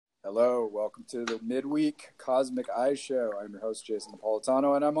Hello, welcome to the midweek Cosmic Eye Show. I'm your host, Jason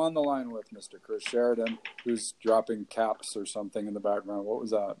Napolitano, and I'm on the line with Mr. Chris Sheridan, who's dropping caps or something in the background. What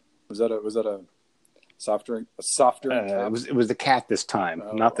was that? Was that a soft drink? A soft drink cap? It was the cat this time,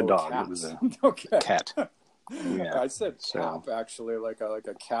 not the dog. Cats. It was a Okay. cat. Yeah. I said cap, actually, like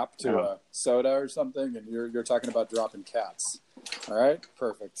a cap to a soda or something, and you're talking about dropping cats. All right,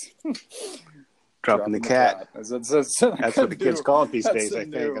 perfect. Dropping the cat. That's what the kids call it these days, I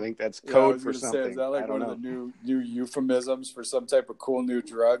think. I think that's code for something. Is that like one of the new euphemisms for some type of cool new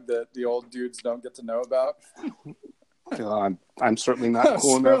drug that the old dudes don't get to know about? I'm certainly not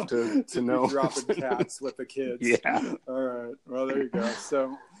cool enough to know. Dropping cats with the kids. Yeah. All right. Well, there you go.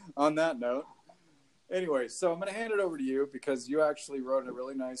 So on that note, anyway, so I'm going to hand it over to you because you actually wrote a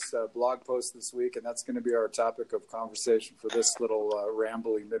really nice blog post this week, and that's going to be our topic of conversation for this little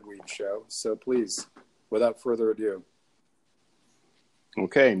rambly midweek show. So please, without further ado.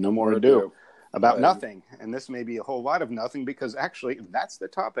 Okay, no more ado. About nothing. And this may be a whole lot of nothing because actually that's the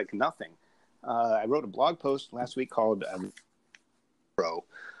topic, nothing. I wrote a blog post last week called Pro,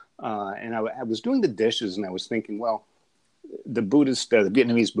 and I was doing the dishes, and I was thinking, well, the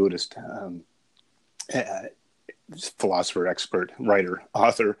Vietnamese Buddhist philosopher, expert, writer,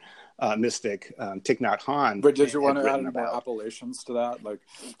 author, mystic, Thich Nhat Hanh. But did you want to add any more appellations to that? Like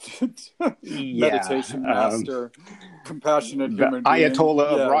meditation master, compassionate human being. Ayatollah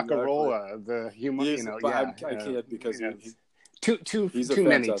of Rockarola, the human, I kid because too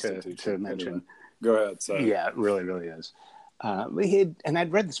many to mention. Anyway, go ahead. Sorry. Yeah, it really, really is. And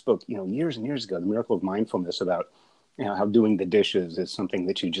I'd read this book, years and years ago, The Miracle of Mindfulness, about how doing the dishes is something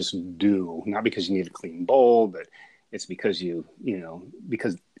that you just do, not because you need a clean bowl, but it's because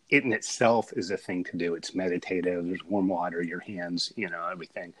because it in itself is a thing to do. It's meditative. There's warm water, your hands,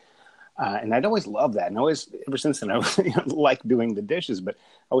 everything. And I'd always loved that. And ever since then, I was liked doing the dishes. But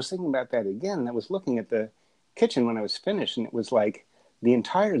I was thinking about that again. And I was looking at the kitchen when I was finished. And it was like the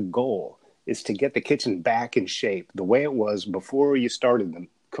entire goal is to get the kitchen back in shape the way it was before you started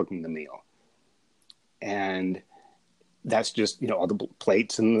cooking the meal. And that's just, all the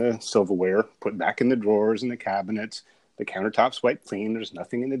plates and the silverware put back in the drawers and the cabinets. The countertop's wiped clean. There's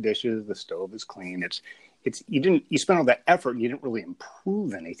nothing in the dishes. The stove is clean. You spent all that effort and you didn't really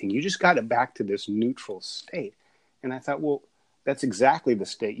improve anything. You just got it back to this neutral state. And I thought, well, that's exactly the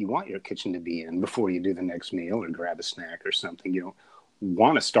state you want your kitchen to be in before you do the next meal or grab a snack or something. You don't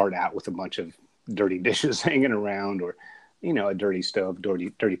want to start out with a bunch of dirty dishes hanging around or, a dirty stove,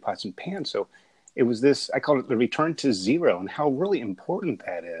 dirty pots and pans. So it was this, I call it the return to zero, and how really important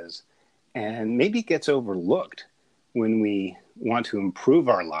that is. And maybe it gets overlooked when we want to improve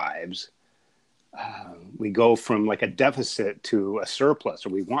our lives. We go from like a deficit to a surplus,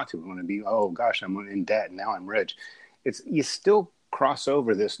 or we want to be, oh gosh, I'm in debt and now I'm rich. You still cross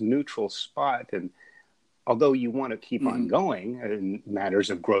over this neutral spot. And although you want to keep on going in matters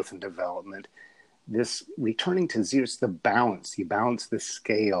of growth and development, this returning to zero, it's the balance. You balance the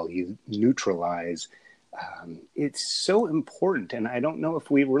scale, you neutralize. It's so important. And I don't know if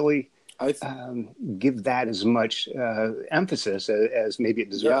we really give that as much emphasis as maybe it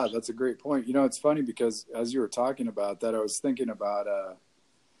deserves. Yeah, that's a great point. It's funny because as you were talking about that, I was thinking about,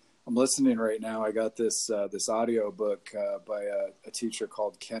 I'm listening right now. I got this audio book by a teacher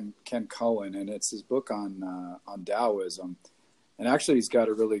called Ken Cohen, and it's his book on Taoism. And actually, he's got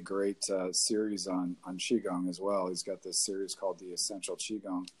a really great series on Qigong as well. He's got this series called The Essential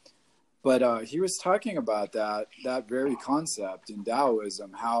Qigong. But he was talking about that very concept in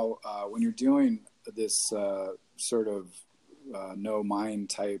Taoism, how when you're doing this sort of no mind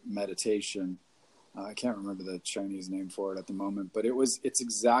type meditation, I can't remember the Chinese name for it at the moment, but it's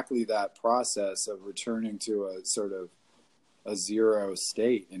exactly that process of returning to a sort of a zero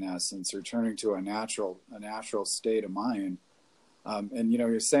state, in essence, returning to a natural state of mind. And,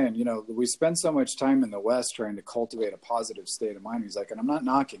 you're saying, we spend so much time in the West trying to cultivate a positive state of mind. He's like, and I'm not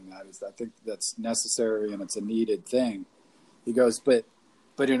knocking that. I think that's necessary and it's a needed thing. He goes, but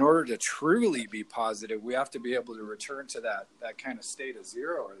in order to truly be positive, we have to be able to return to that kind of state of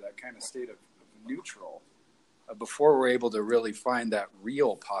zero or that kind of state of neutral before we're able to really find that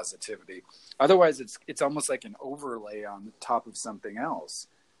real positivity. Otherwise, it's almost like an overlay on the top of something else.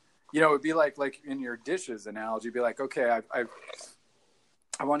 It would be like in your dishes analogy, it'd be like, okay,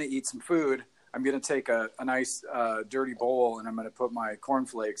 I want to eat some food. I'm going to take a nice dirty bowl and I'm going to put my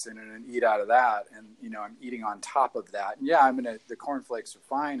cornflakes in it and eat out of that. And, I'm eating on top of that. And yeah, the cornflakes are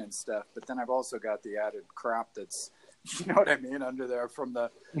fine and stuff, but then I've also got the added crap that's, what I mean, under there from the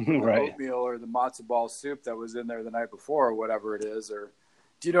right. oatmeal or the matzo ball soup that was in there the night before or whatever it is. Or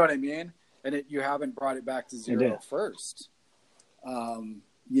do you know what I mean? And you haven't brought it back to zero first.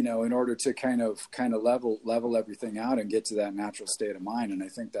 in order to kind of level everything out and get to that natural state of mind. And I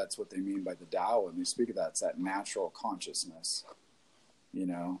think that's what they mean by the Tao when they speak of that. It's that natural consciousness,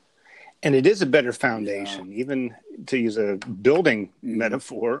 And it is a better foundation, even to use a building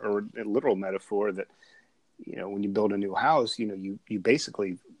metaphor or a literal metaphor, that, when you build a new house, you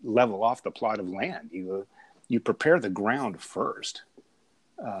basically level off the plot of land. You prepare the ground first.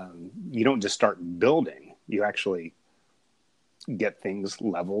 You don't just start building. You actually get things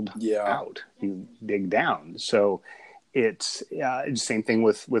leveled out. You dig down. So it's the same thing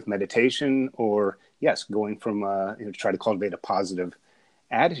with meditation, or going from try to cultivate a positive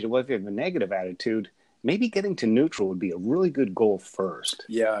attitude. Well, if you have a negative attitude, maybe getting to neutral would be a really good goal first.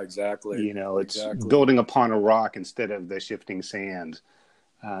 Yeah, exactly. It's building upon a rock instead of the shifting sand.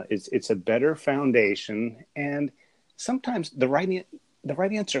 It's a better foundation, and sometimes the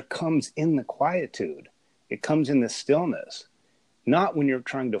right answer comes in the quietude. It comes in the stillness, not when you're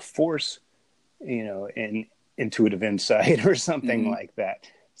trying to force, an intuitive insight or something like that.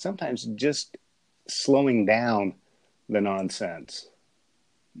 Sometimes just slowing down the nonsense,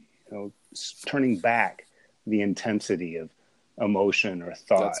 turning back the intensity of emotion or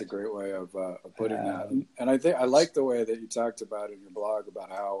thought. That's a great way of putting that. And I think I like the way that you talked about in your blog about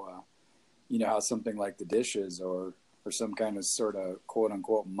how, how something like the dishes or some kind of sort of quote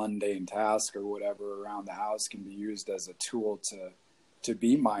unquote mundane task or whatever around the house can be used as a tool to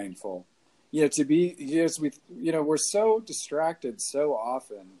be mindful. We're so distracted so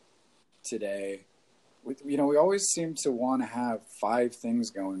often today. We always seem to want to have 5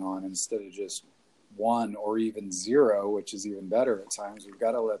 things going on instead of just 1 or even 0, which is even better at times. We've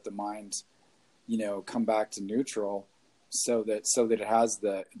got to let the mind, come back to neutral so that it has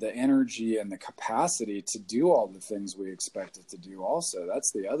the energy and the capacity to do all the things we expect it to do also.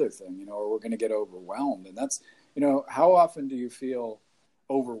 That's the other thing, or we're going to get overwhelmed. And that's, how often do you feel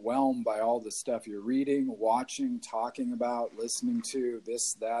overwhelmed by all the stuff you're reading, watching, talking about, listening to,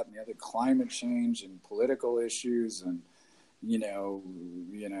 this, that, and the other, climate change and political issues and,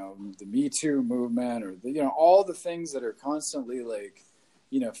 the Me Too movement or, all the things that are constantly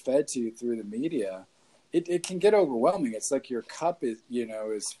fed to you through the media. It can get overwhelming. It's like your cup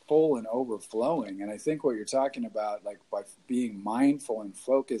is full and overflowing. And I think what you're talking about, like by being mindful and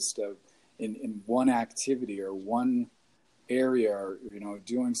focused in one activity or one area, or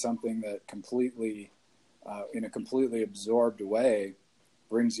doing something that completely in a completely absorbed way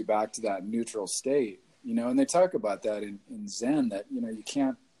brings you back to that neutral state, and they talk about that in Zen, that you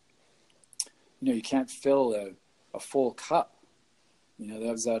can't fill a full cup. That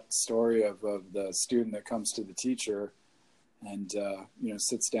was that story of the student that comes to the teacher and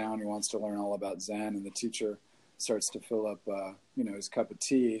sits down. He wants to learn all about Zen, and the teacher starts to fill up his cup of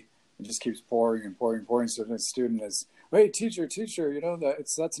tea and just keeps pouring and pouring and pouring. So the student is, "Wait, teacher,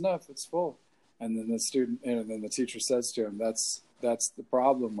 that's enough. It's full." And then the teacher says to him, "That's the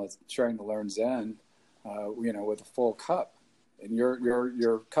problem with trying to learn Zen, with a full cup. And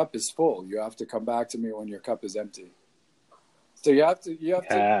your cup is full. You have to come back to me when your cup is empty." So you have to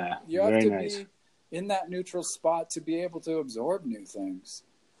nice. Be in that neutral spot to be able to absorb new things.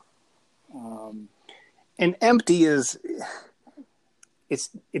 And empty is.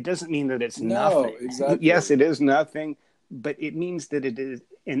 It doesn't mean that it's nothing. Exactly. Yes, it is nothing, but it means that it is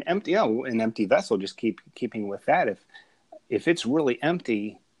an empty vessel. Just keeping with that. If it's really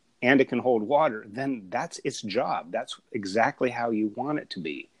empty and it can hold water, then that's its job. That's exactly how you want it to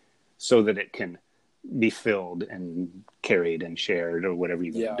be, so that it can be filled and carried and shared or whatever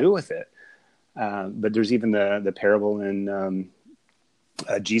you want to do with it. But there's even the parable in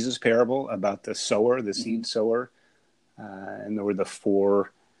Jesus' parable about the sower, the seed sower. And there were the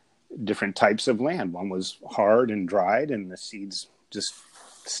 4 different types of land. One was hard and dried, and the seeds just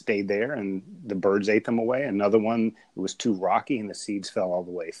stayed there, and the birds ate them away. Another one, it was too rocky, and the seeds fell all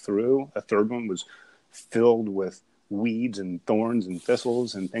the way through. A third one was filled with weeds and thorns and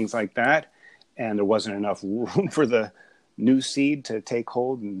thistles and things like that, and there wasn't enough room for the new seed to take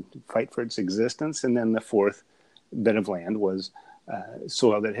hold and fight for its existence. And then the 4th bit of land was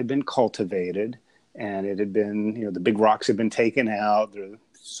soil that had been cultivated, and it had been, the big rocks had been taken out, the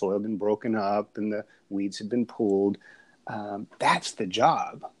soil had been broken up, and the weeds had been pulled. That's the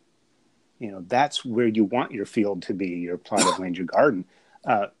job. That's where you want your field to be, your plot of land, your garden,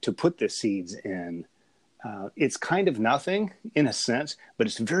 to put the seeds in. It's kind of nothing in a sense, but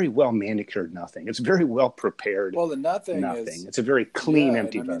it's very well manicured nothing. It's very well prepared. Well, the nothing. It's a very clean,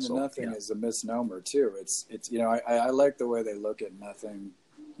 empty vessel. The nothing is a misnomer too. It's I like the way they look at nothing,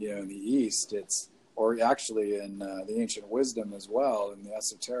 in the East. Or actually in the ancient wisdom as well, in the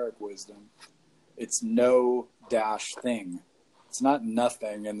esoteric wisdom, it's no dash thing. It's not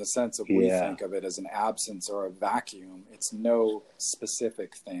nothing in the sense of we Yeah. think of it as an absence or a vacuum. It's no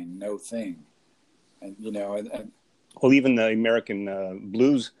specific thing, no thing. And, and Well, even the American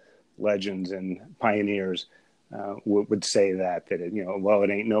blues legends and pioneers would say that it, well, it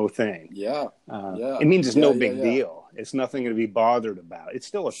ain't no thing. yeah, It means it's yeah, no yeah, big yeah. deal. It's nothing to be bothered about. It's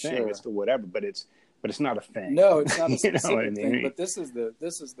still a thing. It's Sure. still whatever, but it's not a thing. No, it's not a You know what I specific thing, mean? but this is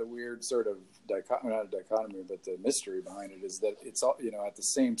the weird sort of dichotomy, not a dichotomy, but the mystery behind it is that it's all, at the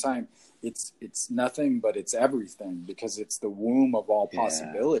same time, it's nothing, but it's everything, because it's the womb of all Yeah.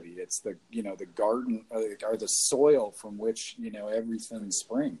 possibility. It's the garden, or the soil from which, everything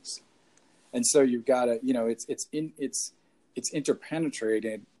springs. And so you've got to, it's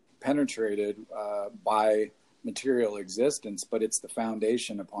interpenetrated, by material existence, but it's the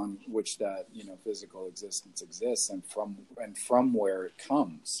foundation upon which that physical existence exists, and from where it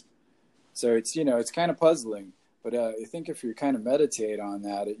comes. So it's kind of puzzling, but I think if you kind of meditate on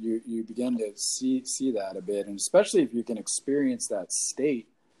that, you begin to see that a bit, and especially if you can experience that state.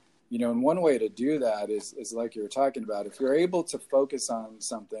 And one way to do that is like you were talking about. If you're able to focus on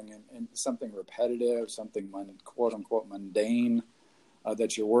something, and something repetitive, something quote unquote mundane,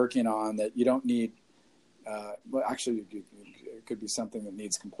 that you're working on, that you don't need. Well, actually, it could be something that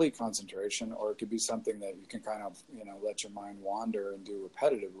needs complete concentration, or it could be something that you can kind of, let your mind wander and do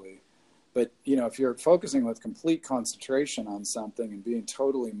repetitively. But, if you're focusing with complete concentration on something and being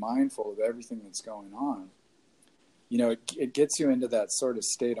totally mindful of everything that's going on, it gets you into that sort of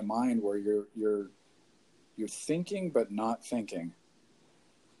state of mind where you're thinking but not thinking.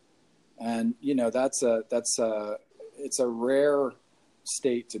 And, it's a rare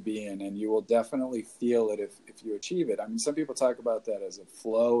state to be in, and you will definitely feel it if you achieve it. I mean, some people talk about that as a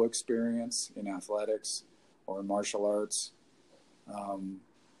flow experience in athletics or in martial arts,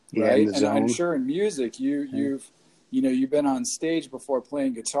 right? And I'm sure in music, you've been on stage before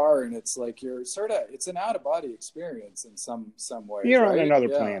playing guitar, and it's like it's an out of body experience in some ways. You're right? on another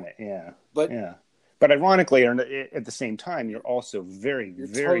planet, yeah. But yeah. But ironically, at the same time, you're also very,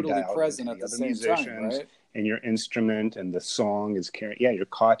 very totally dialed present into at the the other same time, musicians right? and your instrument, and the song is carrying. Yeah, you're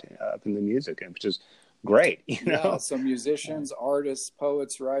caught up in the music, which is great. Yeah, so musicians, artists,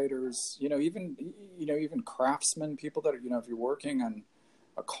 poets, writers, even craftsmen, people that are, if you're working on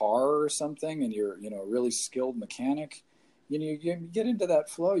a car or something, and you're, a really skilled mechanic, you get into that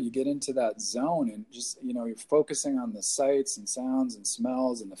flow, you get into that zone, and just, you're focusing on the sights and sounds and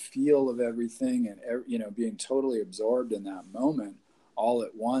smells and the feel of everything, and, being totally absorbed in that moment all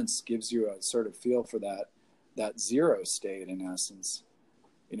at once gives you a sort of feel for that zero state, in essence,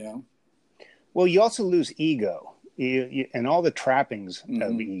 Well, you also lose ego, and all the trappings Mm-hmm.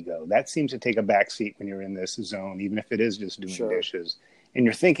 of ego. That seems to take a backseat when you're in this zone, even if it is just doing Sure. dishes, and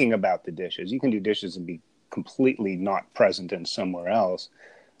you're thinking about the dishes. You can do dishes and be completely not present in somewhere else.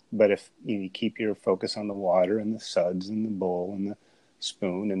 But if you keep your focus on the water and the suds and the bowl and the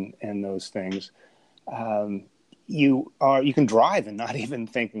spoon and those things, you can drive and not even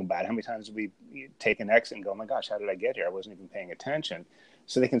thinking about it. How many times we take an exit and go, oh my gosh, how did I get here? I wasn't even paying attention.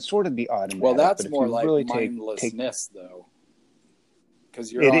 So they can sort of be automatic. Well, that's but more like really mindlessness, though,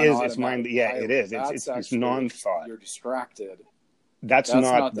 because you're it on is. automatic It's mind. Yeah, pilot. it is. That's It's non-thought. You're distracted. That's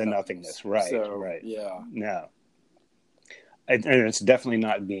not the nothingness. nothingness. Right. So, right. yeah. No. And it's definitely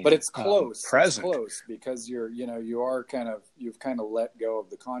not being. But it's close. Present. It's close, because you've kind of let go of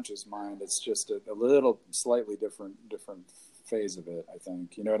the conscious mind. It's just a little slightly different phase of it, I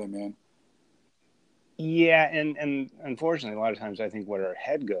think. You know what I mean? Yeah, and unfortunately, a lot of times I think where our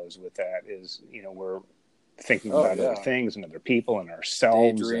head goes with that is, we're thinking about other things and other people and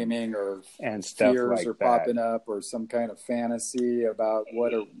ourselves, daydreaming and stuff fears like are that. popping up, or some kind of fantasy about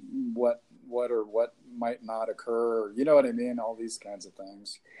what might not occur, or, you know what I mean? All these kinds of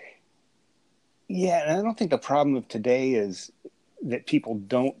things. Yeah, and I don't think the problem of today is that people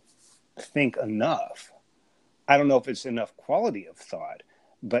don't think enough. I don't know if it's enough quality of thought,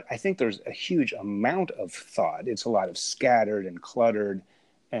 but I think there's a huge amount of thought. It's a lot of scattered and cluttered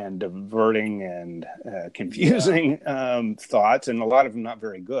and diverting and confusing thoughts, and a lot of them not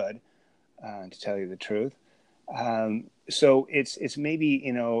very good, to tell you the truth. So it's maybe,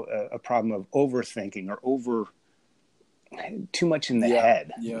 a problem of overthinking or too much in the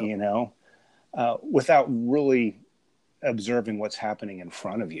head, without really observing what's happening in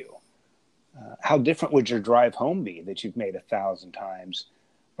front of you. How different would your drive home be that you've made 1,000 times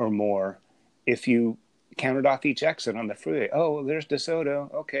or more if you counted off each exit on the freeway? Oh, there's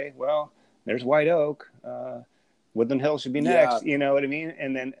DeSoto. Okay, well, there's White Oak. Woodland Hills should be next. You know what I mean?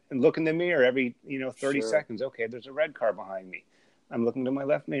 And then look in the mirror every 30 seconds. Okay, there's a red car behind me. I'm looking to my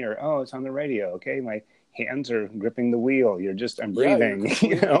left mirror. Oh, it's on the radio. Okay, hands are gripping the wheel. I'm Yeah, you're breathing,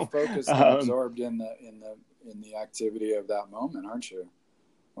 completely focused and absorbed in the activity of that moment, aren't you?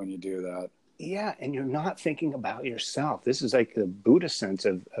 When you do that. Yeah, and you're not thinking about yourself. This is like the Buddhist sense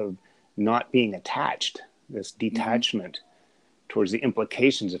of not being attached, this detachment towards the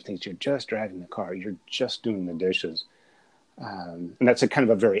implications of things. You're just driving the car. You're just doing the dishes. And that's a kind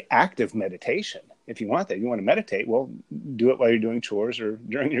of a very active meditation. If you want that, you want to meditate, well, do it while you're doing chores or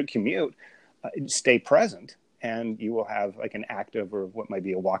during your commute. Stay present, and you will have like an active or what might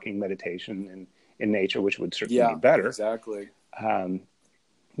be a walking meditation in nature, which would certainly be better. Exactly.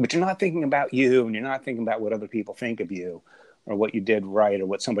 But you're not thinking about you, and you're not thinking about what other people think of you, or what you did right, or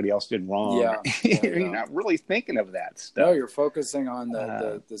what somebody else did wrong. You're not really thinking of that stuff. No, you're focusing on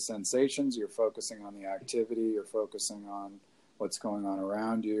the sensations. You're focusing on the activity. You're focusing on what's going on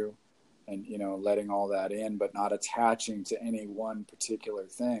around you, and letting all that in, but not attaching to any one particular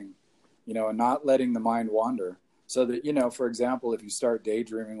thing, and not letting the mind wander. So that, for example, if you start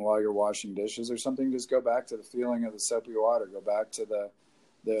daydreaming while you're washing dishes or something, just go back to the feeling of the soapy water. Go back to the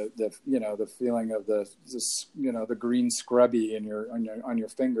feeling of the green scrubby on your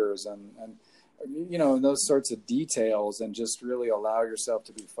fingers and those sorts of details, and just really allow yourself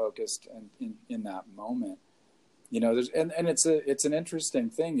to be focused in that moment. It's an interesting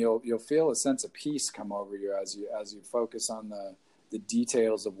thing. You'll feel a sense of peace come over you as you focus on the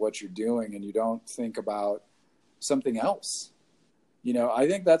details of what you're doing, and you don't think about something else. I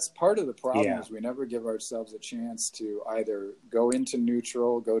think that's part of the problem is we never give ourselves a chance to either go into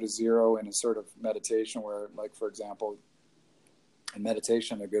neutral, go to zero in a sort of meditation where, like, for example, in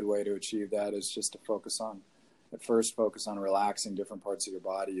meditation, a good way to achieve that is just to focus on relaxing different parts of your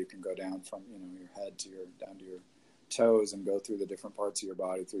body. You can go down from, your head down to your toes and go through the different parts of your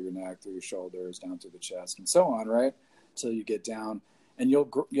body, through your neck, through your shoulders, down through the chest, and so on, right? Till you get down. And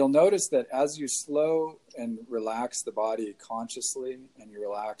you'll notice that as you slow and relax the body consciously, and you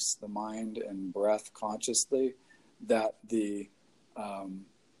relax the mind and breath consciously, that the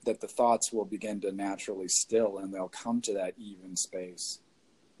thoughts will begin to naturally still, and they'll come to that even space.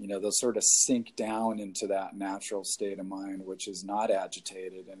 They'll sort of sink down into that natural state of mind, which is not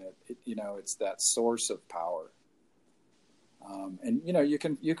agitated, and it's that source of power. And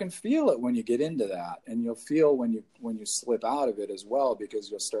you can feel it when you get into that, and you'll feel when you slip out of it as well, because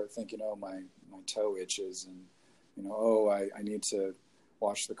you'll start thinking, oh, my toe itches, and I need to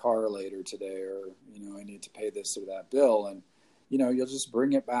wash the car later today, or I need to pay this or that bill, and you'll just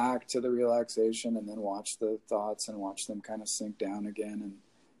bring it back to the relaxation, and then watch the thoughts and watch them kind of sink down again, and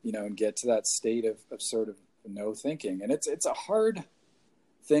and get to that state of sort of no thinking. And it's a hard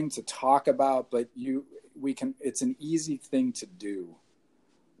thing to talk about, but it's an easy thing to do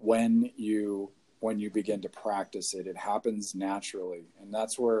when you begin to practice it. It happens naturally. And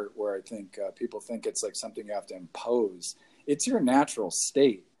that's where I think people think it's like something you have to impose. It's your natural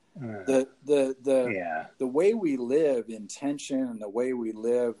state. The way we live in tension, and the way we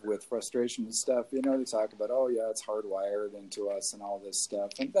live with frustration and stuff, they talk about, oh yeah, it's hardwired into us and all this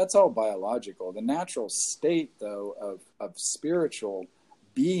stuff. And that's all biological. The natural state, though, of spiritual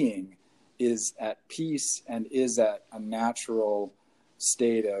being is at peace, and is at a natural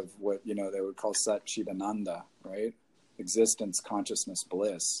state of what they would call Satchidananda, right? Existence, consciousness,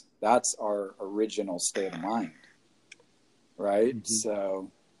 bliss. That's our original state of mind, right? Mm-hmm.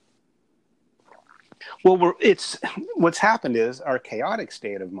 So, well, what's happened is our chaotic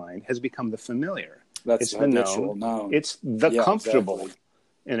state of mind has become the familiar. It's the known. It's the comfortable, exactly.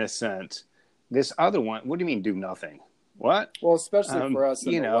 In a sense. This other one, what do you mean do nothing? What? Well, especially for us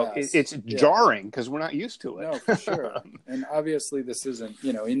in the West. It's jarring because we're not used to it. No, for sure. And obviously this isn't,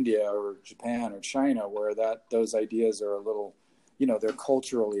 India or Japan or China, where those ideas are a little, they're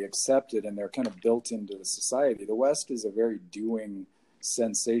culturally accepted, and they're kind of built into the society. The West is a very doing,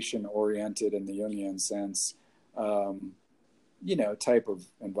 sensation-oriented, in the Jungian sense, type of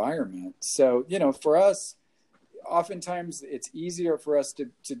environment. So, for us, oftentimes it's easier for us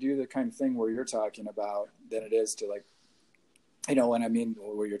to do the kind of thing where you're talking about than it is to, like, when I mean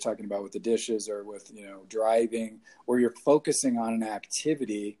what you're talking about with the dishes, or with, driving, where you're focusing on an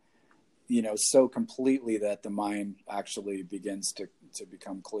activity, so completely that the mind actually begins to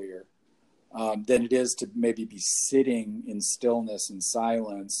become clear, than it is to maybe be sitting in stillness and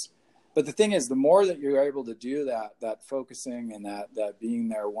silence. But the thing is, the more that you're able to do that focusing and that being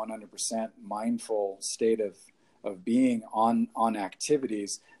there 100% mindful state of being on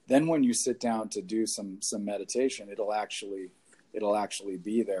activities, then when you sit down to do some meditation, it'll actually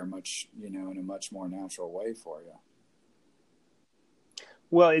be there much, in a much more natural way for you.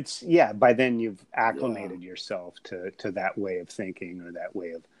 Well, by then you've acclimated yourself to that way of thinking, or that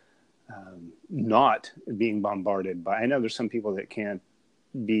way of not being bombarded by. I know there's some people that can't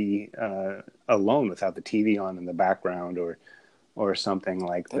be alone without the TV on in the background or something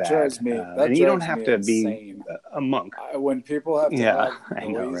like that. Drives me. That and you don't have to insane. Be a monk. When people have to have I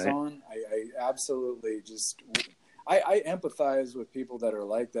know, noise right? on, I absolutely just. I empathize with people that are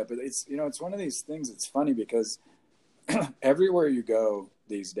like that, but it's it's one of these things. It's funny because everywhere you go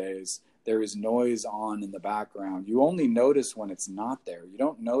these days, there is noise on in the background. You only notice when it's not there. You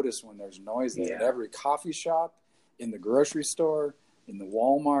don't notice when there's noise there. At every coffee shop, in the grocery store, in the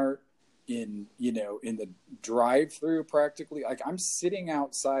Walmart, in the drive-through, practically. Like, I'm sitting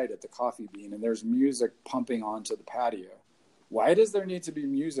outside at the Coffee Bean and there's music pumping onto the patio. Why does there need to be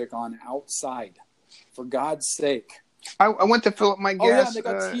music on outside? For God's sake. I went to fill up my gas. Oh, yeah, they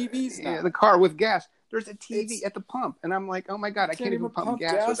got TVs now. The car with gas. There's a TV at the pump. And I'm like, oh my God, I can't even pump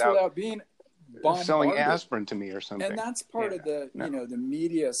gas without being bombarded. Selling aspirin to me or something. And that's part of the, the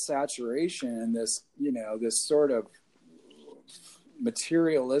media saturation and this, this sort of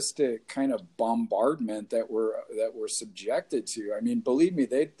materialistic kind of bombardment that we're subjected to. I mean, believe me,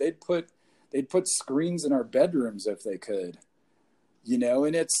 they'd put screens in our bedrooms if they could.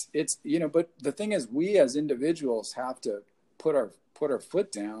 And it's but the thing is, we as individuals have to put our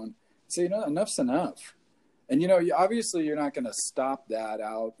foot down and say, enough's enough. And obviously you're not going to stop that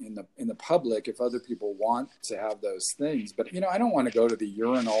out in the public if other people want to have those things. But I don't want to go to the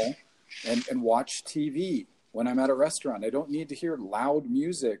urinal and watch TV when I'm at a restaurant. I don't need to hear loud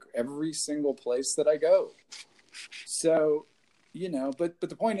music every single place that I go. So, but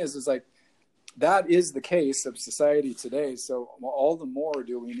the point is like, that is the case of society today. So all the more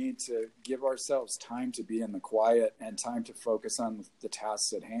do we need to give ourselves time to be in the quiet and time to focus on the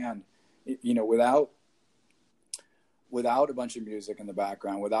tasks at hand, without a bunch of music in the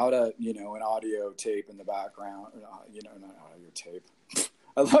background, without an audio tape in the background, not audio tape.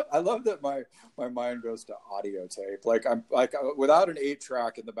 I love that my mind goes to audio tape. Like, I'm like, without an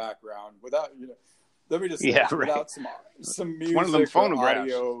 8-track in the background, without, let me just say, without some music, one of them phonographs,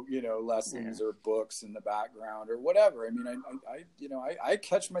 audio, lessons or books in the background or whatever. I mean, I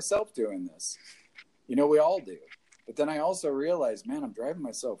catch myself doing this. We all do. But then I also realize, man, I'm driving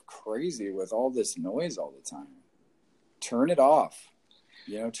myself crazy with all this noise all the time. Turn it off.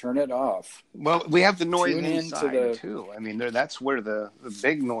 Turn it off. Well, we have the noise inside too. I mean, that's where the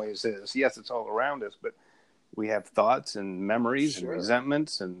big noise is. Yes, it's all around us, but we have thoughts and memories and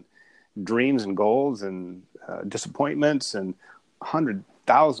resentments and dreams and goals and disappointments and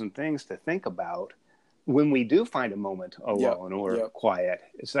 100,000 things to think about when we do find a moment alone or quiet.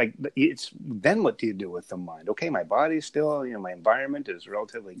 It's like, then what do you do with the mind? Okay, my body's still, my environment is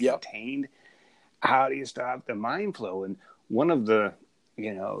relatively contained. How do you stop the mind flow? And one of the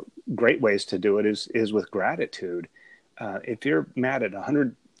great ways to do it is with gratitude. If you're mad at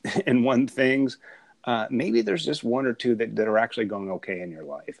 101 things, maybe there's just one or two that are actually going okay in your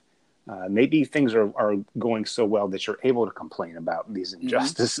life. Maybe things are going so well that you're able to complain about these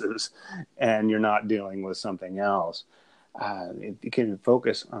injustices and you're not dealing with something else. If you can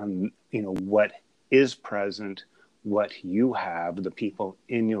focus on, what is present, what you have, the people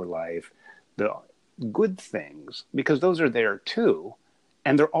in your life, the good things, because those are there too,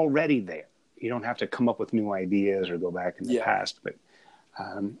 and they're already there. You don't have to come up with new ideas or go back in the past, but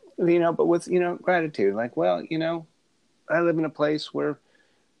with, gratitude, like, well, I live in a place where,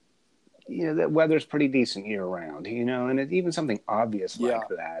 the weather's pretty decent year round, and even something obvious like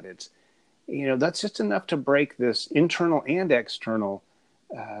that, it's, that's just enough to break this internal and external,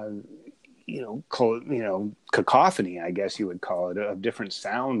 cacophony, I guess you would call it, of different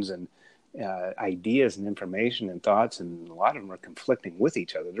sounds and ideas and information and thoughts, and a lot of them are conflicting with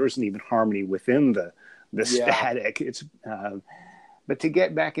each other. There isn't even harmony within the static. It's but to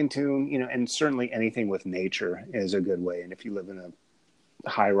get back in tune, and certainly anything with nature is a good way. And if you live in a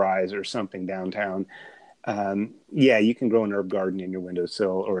high rise or something downtown, you can grow an herb garden in your windowsill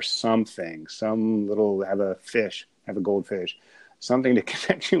or something. Have a goldfish, something to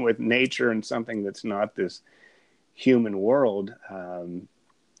connect you with nature, and something that's not this human world.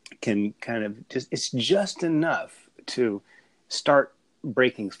 Can kind of it's just enough to start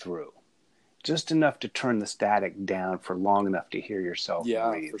breaking through, just enough to turn the static down for long enough to hear yourself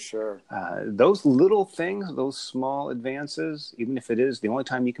breathe. For sure. Those little things, those small advances, even if it is the only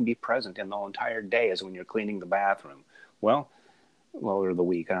time you can be present in the whole entire day is when you're cleaning the bathroom. Well, or the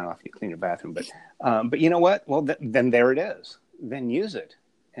week. I don't know if you clean your bathroom, but you know what? Well, then there it is. Then use it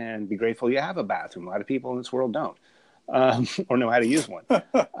and be grateful you have a bathroom. A lot of people in this world don't. Or know how to use one.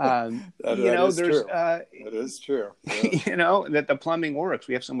 That is true. Yeah. That the plumbing works.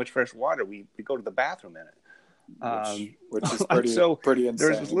 We have so much fresh water. We go to the bathroom in it. which is So pretty there's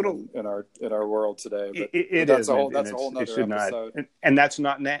this insane little in our world today. But it that's is, a whole and nother it should not, episode. and that's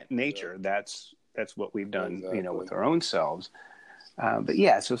not nature. Yeah, That's what we've done, exactly. with our own selves. But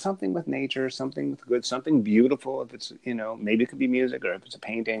yeah, so something with nature, something with good, something beautiful. If it's, maybe it could be music, or if it's a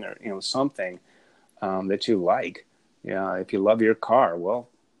painting, or something that you like. Yeah, if you love your car, well,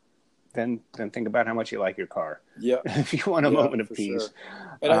 then think about how much you like your car. Yeah, If you want a yeah, moment of for peace, sure.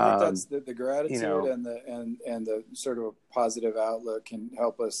 And I think that's the you gratitude know, and the sort of a positive outlook can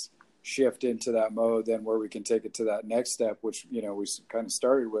help us shift into that mode then where we can take it to that next step, which we kind of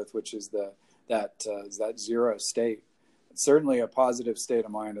started with, which is that zero state. Certainly a positive state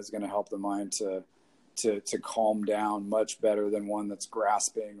of mind is going to help the mind to calm down much better than one that's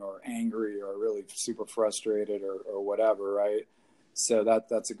grasping or angry or really super frustrated or whatever, right? So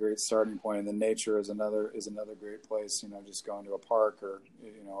that's a great starting point. And then nature is another great place, just going to a park or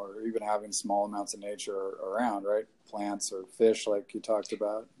or even having small amounts of nature around, right? Plants or fish, like you talked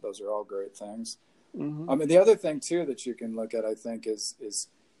about. Those are all great things. mm-hmm. I mean, the other thing too that you can look at, I think, is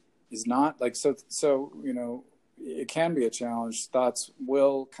not like so it can be a challenge. Thoughts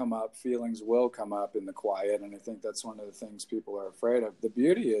will come up, feelings will come up in the quiet, and I think that's one of the things people are afraid of. The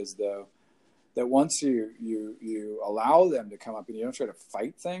beauty is, though, that once you allow them to come up and you don't try to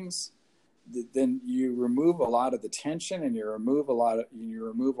fight things, then you remove a lot of the tension, and you remove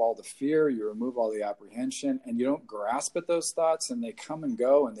all the fear, you remove all the apprehension, and you don't grasp at those thoughts, and they come and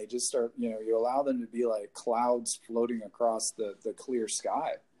go, and they just start, you allow them to be like clouds floating across the clear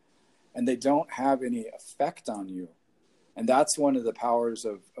sky, and they don't have any effect on you. And that's one of the powers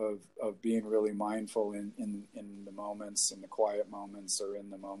of being really mindful in the moments, in the quiet moments, or in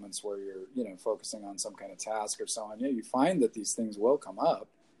the moments where you're, focusing on some kind of task or so on. Yeah, you find that these things will come up,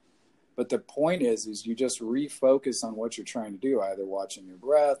 but the point is you just refocus on what you're trying to do, either watching your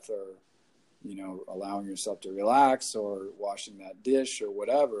breath or, allowing yourself to relax or washing that dish or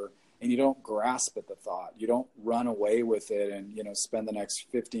whatever. And you don't grasp at the thought. You don't run away with it and, spend the next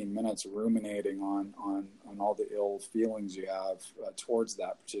 15 minutes ruminating on all the ill feelings you have towards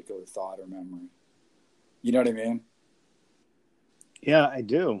that particular thought or memory. You know what I mean? Yeah, I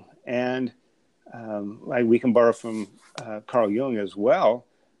do. And we can borrow from Carl Jung as well,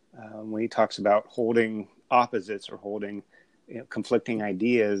 when he talks about holding opposites or holding conflicting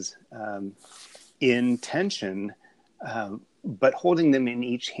ideas in tension, but holding them in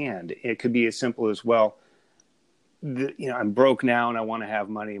each hand. It could be as simple as, well, I'm broke now and I want to have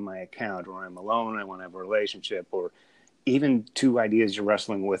money in my account, or I'm alone and I want to have a relationship, or even two ideas you're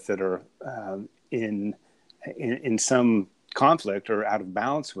wrestling with that are in some conflict or out of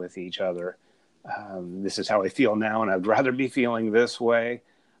balance with each other. This is how I feel now, and I'd rather be feeling this way.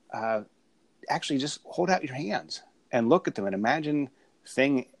 Actually, just hold out your hands and look at them and imagine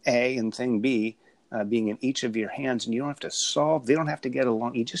thing A and thing B being in each of your hands, and you don't have to solve, they don't have to get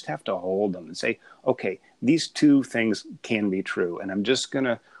along. You just have to hold them and say, okay, these two things can be true, and I'm just going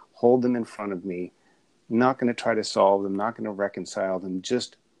to hold them in front of me, not going to try to solve them, not going to reconcile them,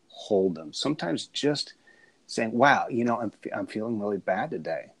 just hold them. Sometimes just saying, wow, I'm feeling really bad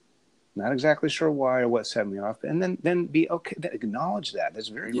today. Not exactly sure why or what set me off, and then be okay, acknowledge that. That's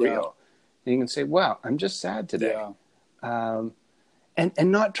very real. And you can say, wow, I'm just sad today. Yeah.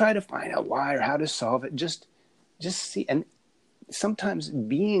 And not try to find out why or how to solve it. Just see. And sometimes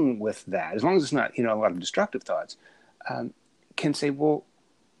being with that, as long as it's not, a lot of destructive thoughts, can say, well,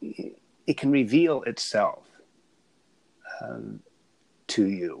 it can reveal itself to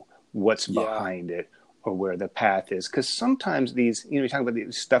you, what's behind it, or where the path is. Because sometimes these, you talk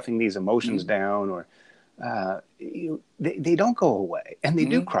about stuffing these emotions down, or they don't go away, and they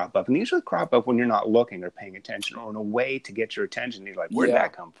do crop up, and they usually crop up when you're not looking or paying attention, or in a way to get your attention. You're like, where'd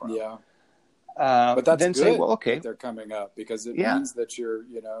that come from? Yeah. But that's then good, say, well, okay, that they're coming up, because it means that you're,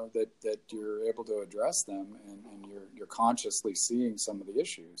 that you're able to address them, and you're consciously seeing some of the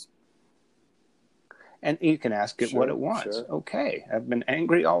issues. And you can ask it what it wants. Sure. Okay, I've been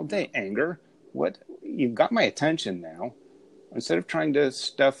angry all day. Anger, what? You've got my attention now. Instead of trying to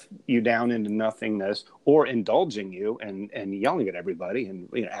stuff you down into nothingness, or indulging you and yelling at everybody and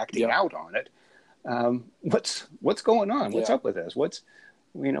acting out on it, what's going on? What's up with this? What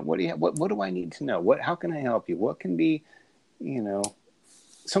do I need to know? How can I help you? What can be,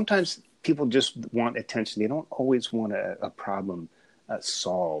 sometimes people just want attention. They don't always want a problem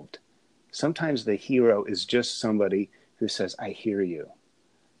solved. Sometimes the hero is just somebody who says, I hear you.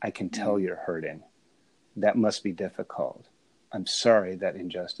 I can tell you're hurting. That must be difficult. I'm sorry that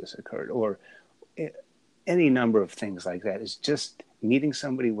injustice occurred. Or any number of things like that. Is just meeting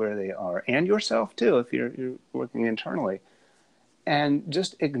somebody where they are, and yourself too, if you're working internally, and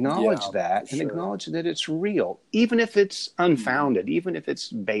just acknowledge Yeah, for that and sure. acknowledge that it's real, even if it's Hmm. unfounded, even if it's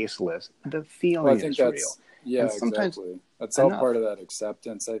baseless. The Well, I feeling think is real, that's, yeah, and sometimes exactly. That's all part enough. of that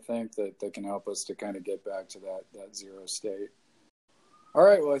acceptance, I think, that can help us to kind of get back to that zero state. All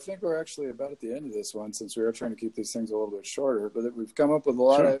right. Well, I think we're actually about at the end of this one since we are trying to keep these things a little bit shorter. But we've come up with a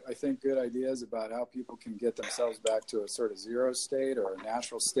lot Sure. of, I think, good ideas about how people can get themselves back to a sort of zero state or a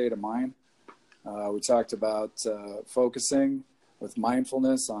natural state of mind. We talked about focusing with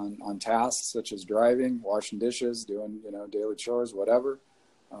mindfulness on tasks such as driving, washing dishes, doing daily chores, whatever.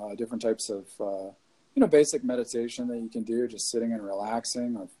 Different types of basic meditation that you can do, just sitting and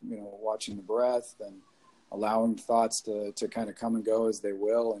relaxing, or watching the breath and allowing thoughts to kind of come and go as they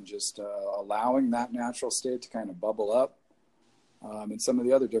will, and just allowing that natural state to kind of bubble up, and some of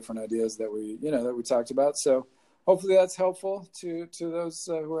the other different ideas that we talked about. So hopefully that's helpful to those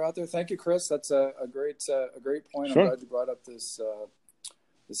who are out there. Thank you, Chris. That's a great point. I'm Sure. glad you brought up this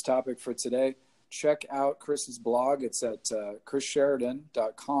topic for today. Check out Chris's blog. It's at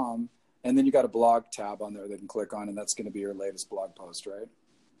chrissheridan.com. And then you got a blog tab on there they can click on, and that's going to be your latest blog post, right?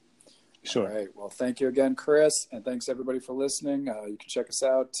 All Sure. right. Well, thank you again, Chris. And thanks everybody for listening. You can check us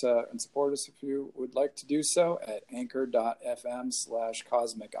out and support us if you would like to do so at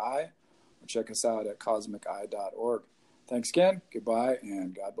anchor.fm/cosmic eye, or check us out at cosmiceye.org. Thanks again. Goodbye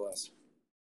and God bless.